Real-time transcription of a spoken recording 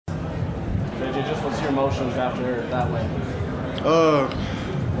just what's your emotions after that win?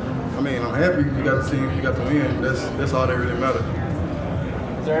 I mean, I'm happy we got the team, we got the win. That's all that really matters.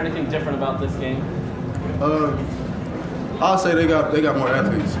 Is there anything different about this game? I'll say they got more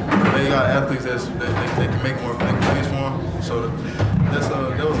athletes. They got athletes that they can make more plays for them. So that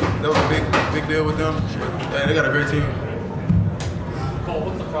was a big deal with them. But they got a great team. Cole,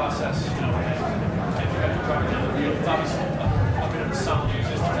 what's the process? You know, it's obviously a bit of a solid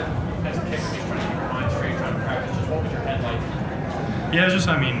resistance as a kicker, you're trying to keep your mind straight, trying to practice. Just what was your head like? Yeah, it's just,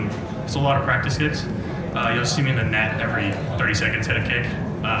 I mean, it's a lot of practice kicks. You'll see me in the net every 30 seconds hit a kick.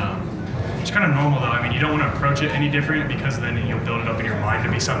 It's kind of normal though. I mean, you don't want to approach it any different because then you'll build it up in your mind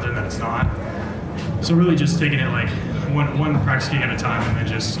to be something that it's not. So really just taking it like one practice kick at a time and then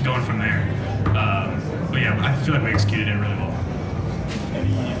just going from there. But yeah, I feel like we executed it really well.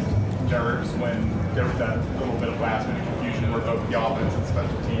 Any nerves when there was that little bit of last minute confusion where both the offense and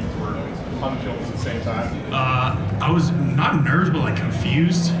special teams were on the field at the same time? I was not nervous, but like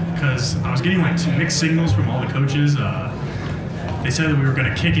confused because I was getting like mixed signals from all the coaches. They said that we were going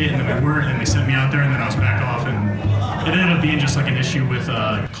to kick it, and then we weren't, and they sent me out there, and then I was back off, and it ended up being just like an issue with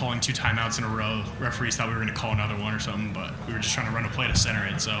calling 2 timeouts in a row. Referees thought we were going to call another one or something, but we were just trying to run a play to center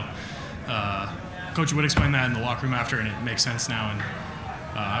it. So Coach would explain that in the locker room after, and it makes sense now, and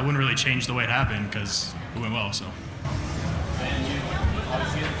I wouldn't really change the way it happened because it went well. So. And you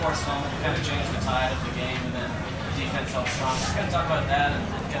obviously get a forced fumble, kind of changed the tide of the game, and then the defense held strong. Just kind of talk about that and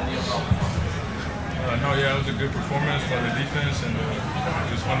kind of the overall performance. No, yeah, it was a good performance by the defense, and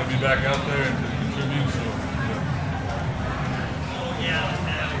just wanted to be back out there and to contribute. So,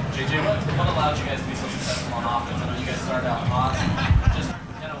 JJ, what allowed you guys to be so successful on offense? I know you guys started out hot. Just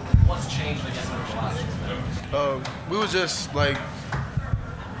kind of what's changed, I guess, over the last 6 months? We was just like,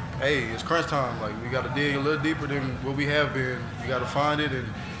 hey, it's crunch time. Like we got to dig a little deeper than what we have been. We got to find it, and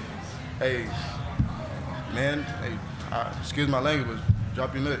hey, man, hey, excuse my language, but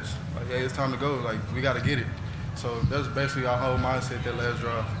drop your nuts. Like, hey, it's time to go. Like, we got to get it. So that's basically our whole mindset that last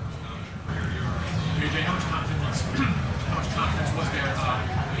drive. JJ, how much confidence was there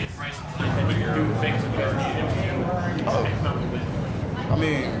in Bryson playing to do things that you guys needed to do? I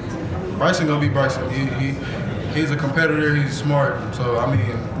mean, Bryson gonna be Bryson. He's a competitor. He's smart. So I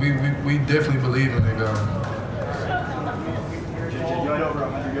mean, we definitely believe in that guy. JJ, you had over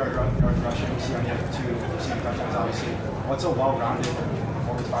 100-yard rushing. You see, you have 2 receiving touchdowns, obviously. What's a well-rounded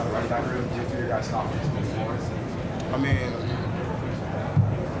performance by the running back room? Do you feel your guys' confidence moving forward? I mean,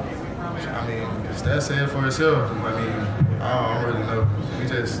 it's that said for itself. I mean, I don't really know. We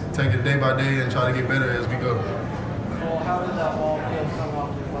just take it day by day and try to get better as we go. Well, how did that ball feel coming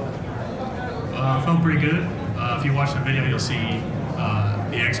off your foot? It felt pretty good. If you watch the video, you'll see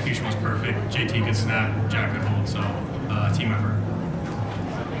the execution was perfect. JT could snap, Jack could hold, so team effort.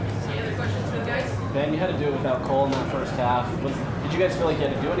 Any other questions for the guys? Ben, you had to do it without Cole in that first half. Did you guys feel like you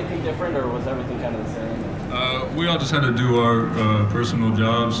had to do anything different, or was everything kind of the same? we all just had to do our personal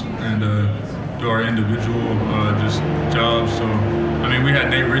jobs and do our individual just jobs. So, I mean, we had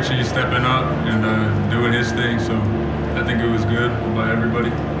Nate Ritchie stepping up and doing his thing, so I think it was good by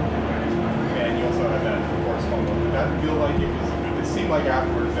everybody. And you also had that forced fumble. Did that feel like it seemed like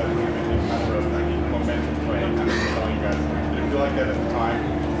afterwards that it would have been kind of a momentum play, kind of telling you guys. Did it feel like that at the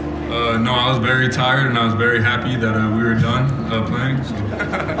time? No, I was very tired and I was very happy that we were done playing. So.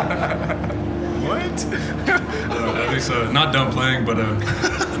 What? At least not done playing, but. Hey,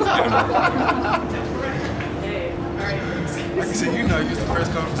 all right. I can see you not used to press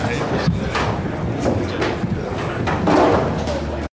conferences.